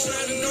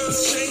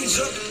change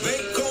up,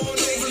 bank on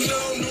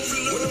overload.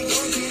 When I'm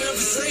drunk,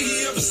 never say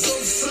he ever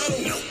so.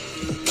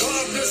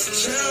 God bless a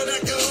child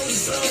that can hold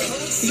his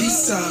own.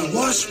 Eastside,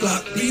 wash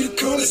block, be the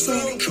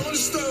cornerstone.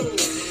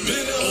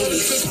 Been a hole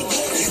since the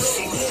water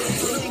broke.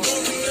 When I'm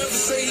drunk, never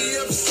say he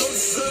ever so.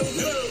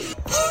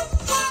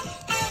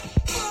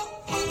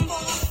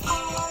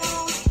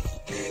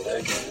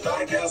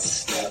 I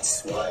guess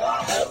that's why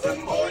I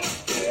haven't won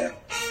yet.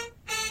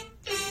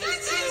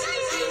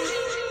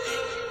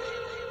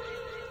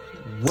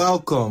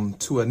 Welcome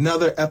to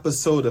another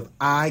episode of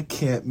I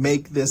Can't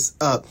Make This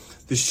Up,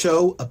 the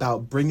show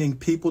about bringing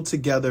people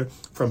together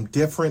from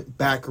different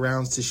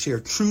backgrounds to share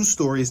true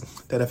stories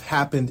that have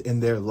happened in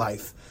their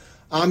life.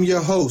 I'm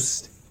your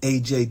host,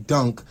 AJ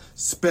Dunk,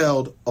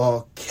 spelled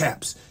all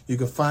caps. You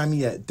can find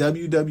me at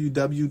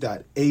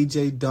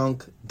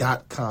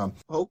www.ajdunk.com.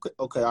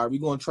 Okay, are we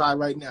going to try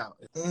right now?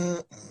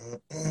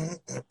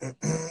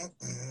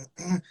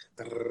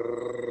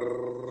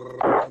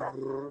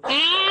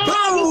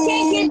 You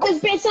can't get this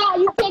bitch out.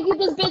 You can't get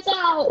this bitch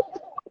out.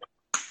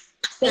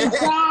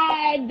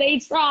 They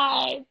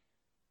tried.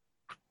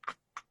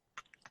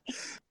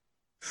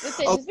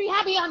 Listen, just be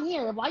happy I'm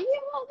here. Why you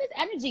have all this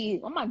energy?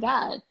 Oh my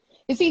God.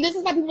 You see, this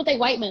is why people think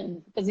white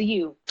men, because of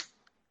you.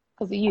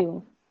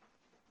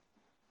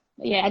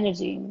 Yeah,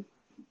 energy.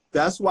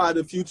 That's why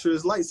the future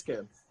is light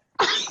skin.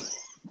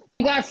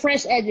 You got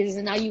fresh edges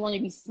and now you want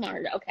to be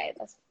smart. Okay,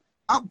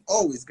 I've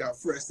always got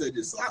fresh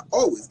edges, so I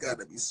always got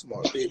to be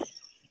smart, baby.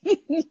 That's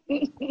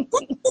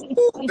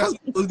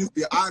supposed to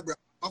be an eyebrow.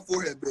 My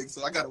forehead big,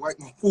 so I got to wipe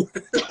my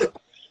forehead.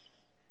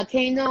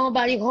 Can't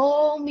nobody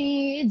hold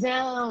me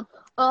down.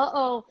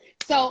 So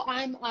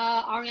I'm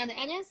Arianna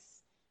Ennis,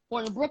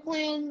 born in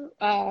Brooklyn,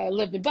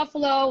 lived in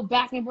Buffalo,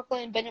 back in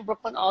Brooklyn, been in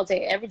Brooklyn all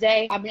day, every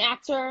day. I'm an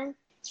actor.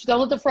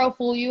 Don't let the fro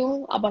fool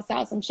you. I'll bust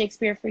out some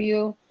Shakespeare for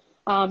you.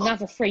 Not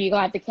for free. You're going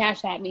to have to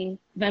cash at me,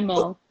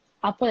 Venmo.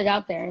 I'll put it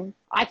out there.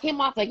 I came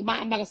off, I'm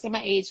not going to say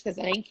my age because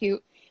that ain't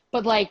cute,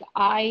 but,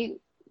 I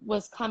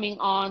was coming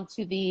on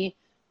to the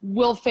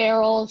Will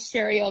Ferrell,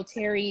 Sherry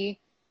Terry.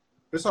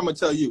 This I'm going to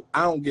tell you,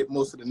 I don't get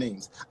most of the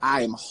names.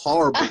 I am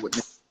horrible with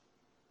names.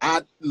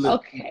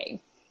 Okay.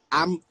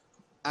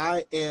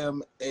 I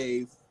am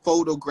a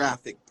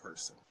photographic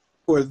person.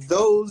 For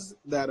those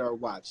that are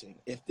watching,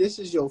 if this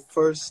is your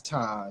first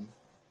time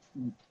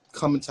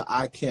coming to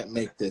I Can't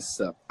Make This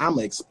Up, I'm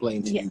going to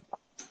explain to you.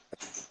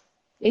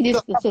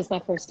 This is my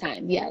first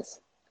time, yes.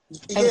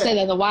 I haven't said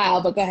that in a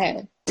while, but go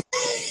ahead.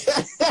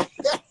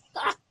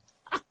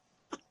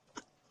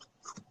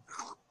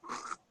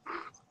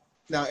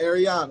 Now,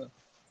 Arianna,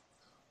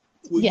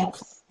 will you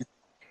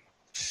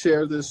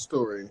share this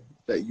story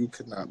that you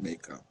could not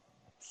make up?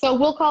 So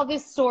we'll call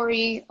this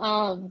story,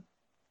 Bam.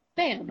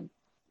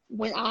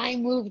 When I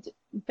moved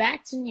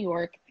back to New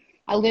York,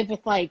 I lived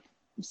with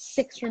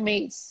 6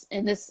 roommates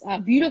in this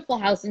beautiful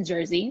house in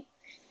Jersey.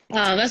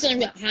 That's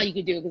not how you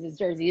could do it because it's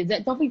Jersey.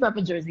 Don't be up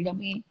in Jersey. Don't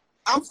be.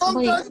 I'm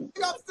from Jersey.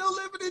 I'm still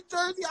living in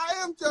Jersey.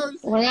 I am Jersey.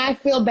 When I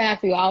feel bad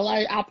for you,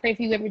 I'll pray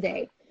for you every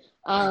day.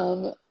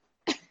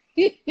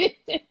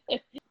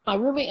 My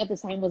roommate at the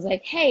time was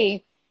like,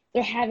 "Hey,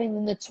 they're having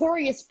the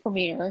Notorious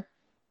premiere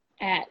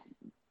at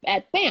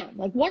BAM,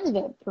 one of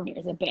the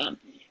premieres at BAM.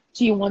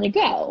 Do you want to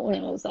go?"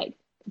 And I was like,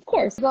 "Of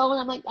course." I go,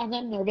 and I'm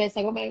not nervous.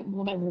 I go with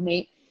my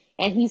roommate,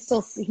 and he's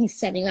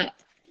setting up.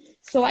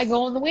 So I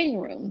go in the waiting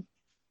room,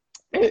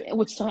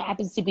 which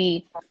happens to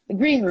be the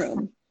green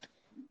room.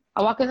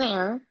 I walk in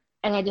there,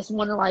 and I just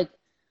want to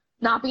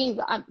not be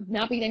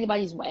in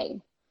anybody's way.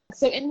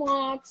 So in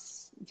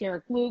walks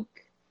Derek Luke,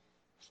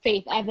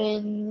 Faith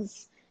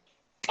Evans,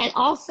 and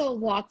also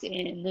walked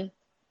in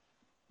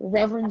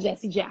Reverend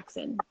Jesse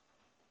Jackson.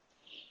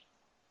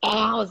 And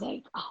I was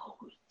like, "Oh,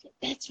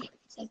 that's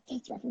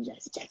Reverend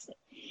Jesse Jackson."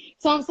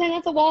 So I'm sitting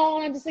at the wall,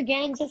 and I'm just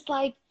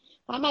mind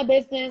my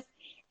business.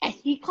 And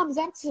he comes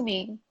up to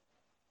me,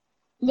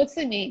 looks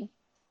at me,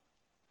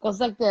 goes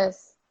like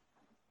this,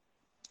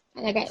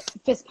 and I got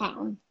fist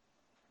pound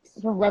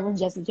from Reverend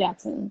Jesse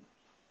Jackson.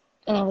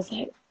 And I was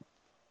like,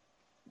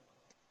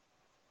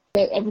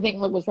 everything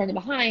was running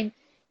behind.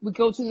 We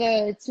go to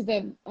the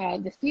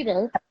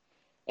theater,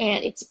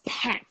 and it's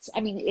packed. I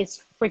mean,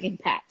 it's freaking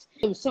packed.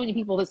 There were so many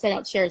people that set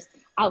out chairs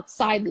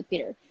outside the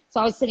theater. So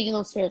I was sitting in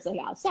those chairs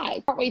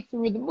outside. Partway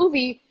through the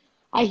movie,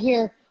 I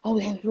hear,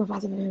 we're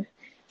about to.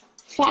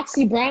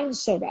 Foxy Brown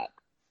showed up.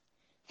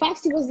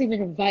 Foxy wasn't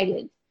even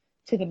invited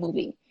to the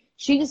movie.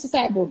 She just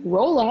decided to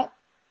roll up.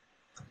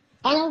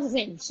 I don't know what I'm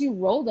saying. She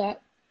rolled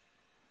up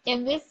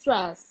in this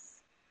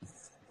dress.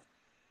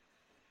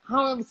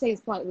 How do I say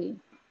it politely?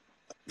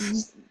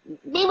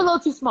 Maybe a little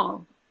too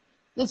small.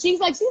 And she's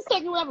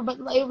taking whatever, but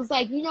it was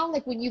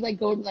when you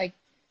go to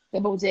the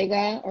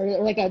bodega or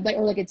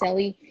a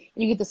deli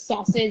and you get the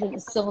sausage and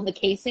it's still in the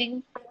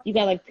casing, you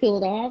gotta peel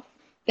it off.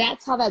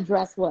 That's how that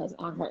dress was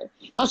on her.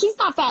 Now she's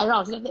not fat at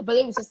all, but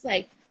it was just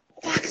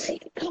Foxy,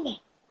 come on.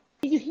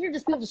 You hear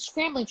just people just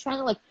scrambling,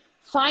 trying to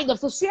find them.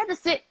 So she had to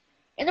sit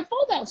in a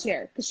fold-out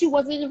chair because she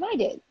wasn't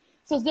invited.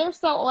 So they're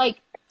still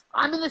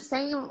I'm in the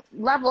same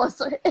level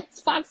as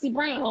Foxy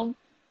Brown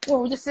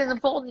Or we're just sitting in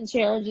the folding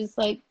chair, just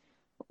like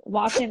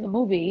watching the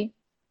movie.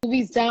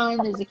 Movie's done.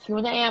 There's a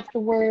Q&A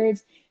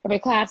afterwards.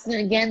 Everybody claps, and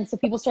then again, so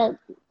people start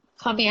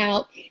coming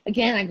out.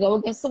 Again, I go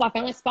against the wall. I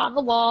find my spot on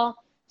the wall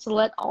to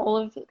let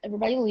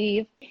everybody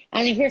leave.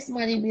 And I hear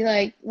somebody be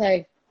like,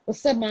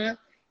 what's up, ma?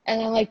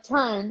 And I like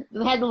turn,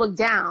 and I had to look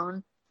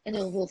down, and it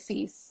was Lil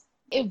Cease.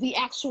 It was the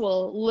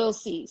actual Lil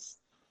Cease.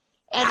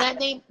 And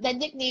that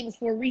nickname is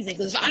for a reason.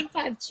 Because I'm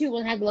 5'2",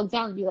 and I had to look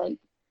down and be like,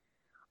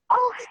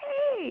 oh,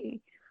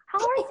 hey, how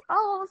are you?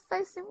 Oh, it's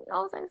nice to meet you.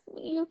 Oh, it's nice to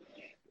meet you.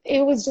 I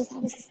was just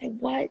like,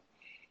 what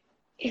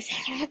is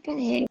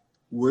happening?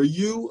 Were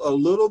you a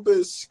little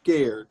bit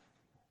scared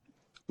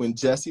when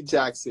Jesse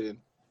Jackson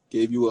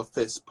gave you a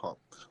fist pump?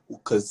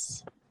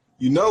 Because,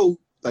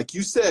 like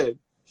you said,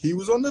 he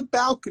was on the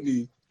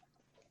balcony.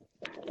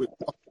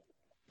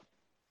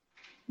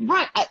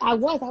 Right, I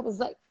was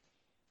like,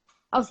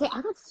 I'm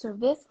not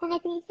deserve this. I'm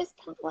not getting a fist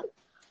pump. Like,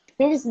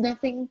 there was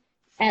nothing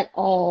at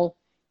all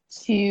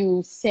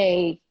to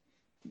say,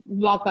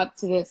 walk up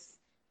to this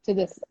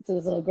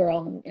little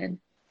girl and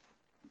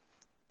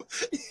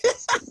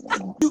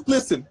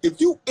Listen,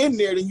 if you in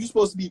there, then you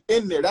supposed to be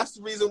in there. That's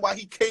the reason why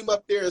he came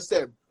up there and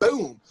said,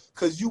 boom,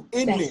 because you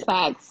in there. That's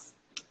facts.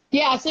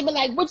 Yeah, I should be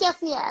like, where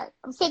Jesse at?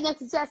 I'm sitting next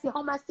to Jesse,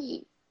 hold my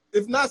seat.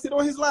 If not, sit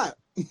on his lap.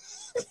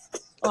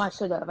 Oh, I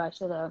should have.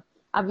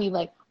 I'd be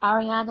like,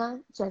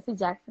 Arianna, Jesse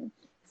Jackson.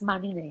 It's my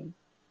new name.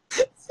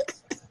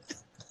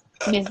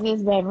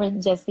 Mrs.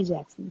 Reverend Jesse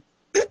Jackson.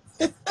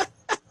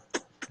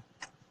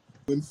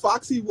 When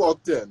Foxy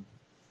walked in,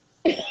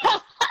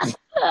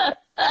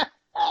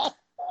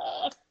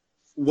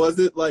 was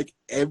it like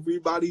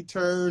everybody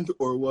turned,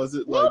 or was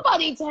it like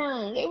nobody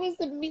turned?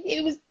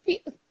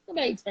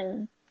 Nobody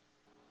turned.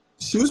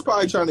 She was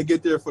probably trying to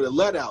get there for the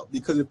let out,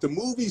 because if the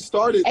movie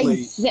started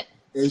late and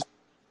she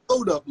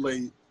showed up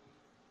late.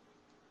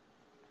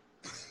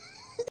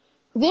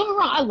 Don't get me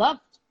wrong,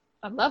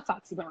 I love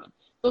Foxy Brown.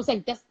 But it's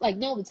like that's like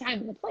no the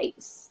time and the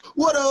place.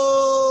 What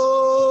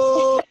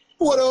up?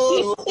 What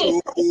up?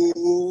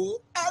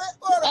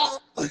 What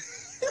up?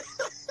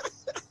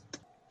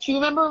 Do you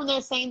remember when they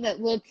were saying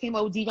that Lil Kim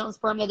OD'd on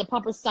sperm, that the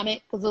pump her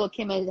stomach because Lil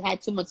Kim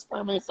had too much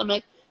sperm in her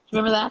stomach? Do you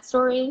remember that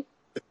story?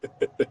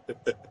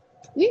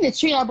 We need to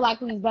treat our black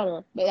queens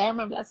better. But I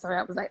remember that story.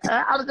 I was like,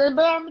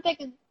 I'm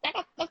thinking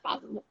that's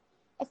possible.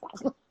 That's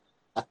possible.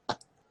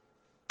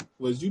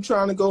 Was you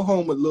trying to go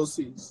home with Lil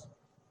Cease?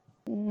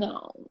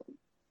 No.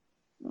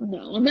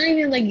 I'm not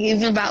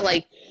even about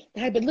like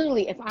that. But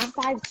literally, if I'm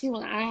 5'2"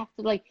 and I have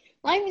to like,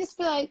 not even just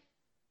be like,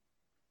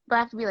 but I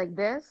have to be like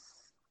this.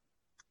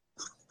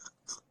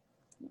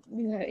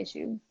 We have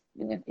issues.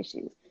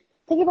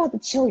 Think about the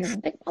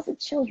children.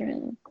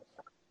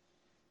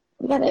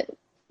 We need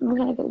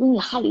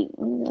height.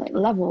 We need like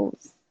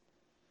levels.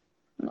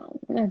 No,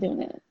 we're not doing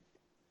that.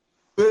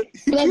 But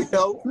he can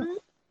help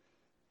it.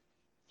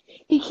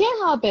 He can't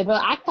help it,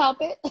 but I can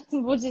help it.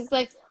 Which is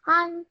like,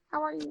 hi,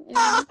 how are you?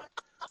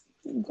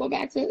 And go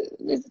back to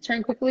just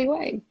turn quickly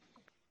away.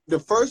 The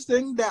first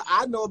thing that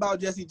I know about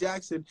Jesse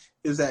Jackson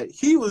is that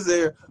he was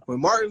there when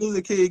Martin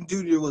Luther King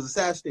Jr. was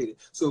assassinated.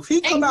 So if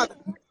he come out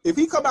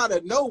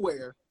of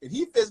nowhere and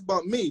he fist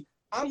bump me,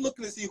 I'm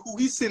looking to see who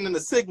he's sending a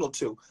signal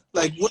to.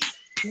 Like what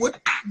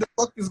the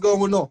fuck is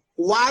going on?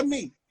 Why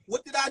me?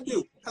 What did I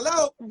do?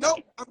 Hello? Nope,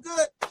 I'm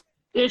good.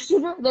 The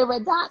shooter, the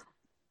red dot.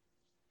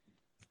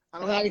 I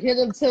gotta hit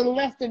them to the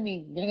left of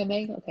me. You know what I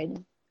mean? Okay.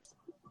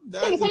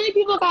 So many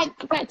people got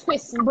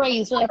twists and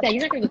braids like that.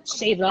 You're not gonna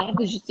shave it off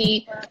because you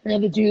see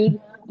another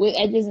dude with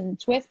edges and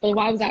twists. But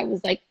why was I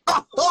like,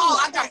 I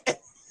got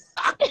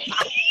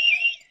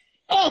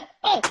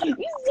you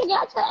still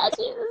got your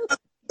edges.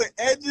 The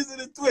edges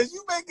and the twists.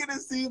 You making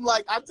it seem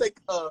like I take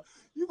a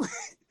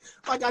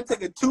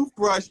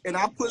toothbrush and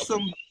I put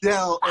some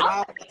gel and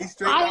I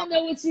straight out. I don't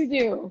know what you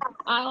do.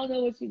 I'm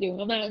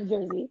not in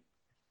Jersey.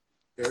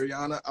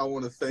 Arianna, I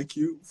want to thank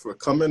you for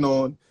coming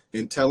on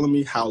and telling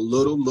me how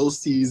little Lil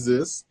Cease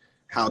is,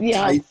 how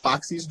tight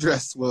Foxy's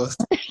dress was,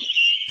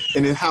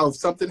 and then how if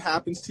something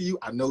happens to you,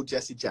 I know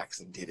Jesse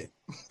Jackson did it.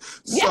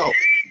 So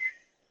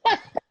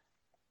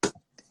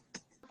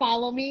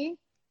follow me.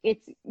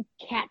 It's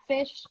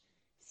catfish,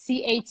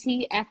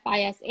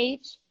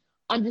 CATFISH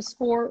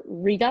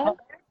 _Rita,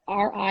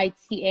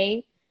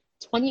 RITA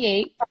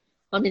 28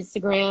 on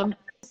Instagram.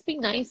 Just be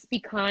nice, be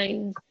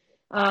kind,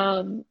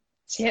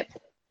 tip.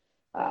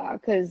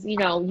 Because,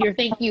 your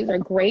thank yous are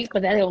great,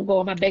 but that don't go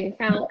on my bank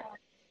account.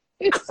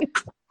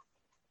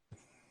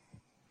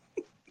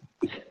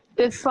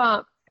 This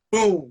pump.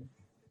 Boom.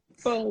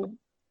 Boom.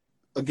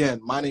 Again,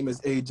 my name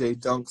is AJ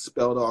Dunk,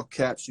 spelled all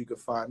caps. You can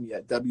find me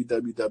at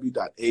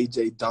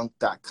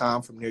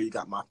www.ajdunk.com. From there, you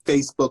got my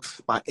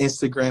Facebook, my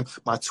Instagram,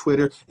 my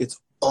Twitter.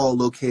 It's all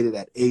located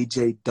at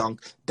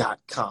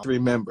ajdunk.com.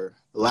 Remember,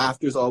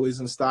 laughter's always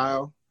in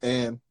style,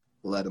 and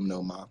let them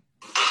know, Mom.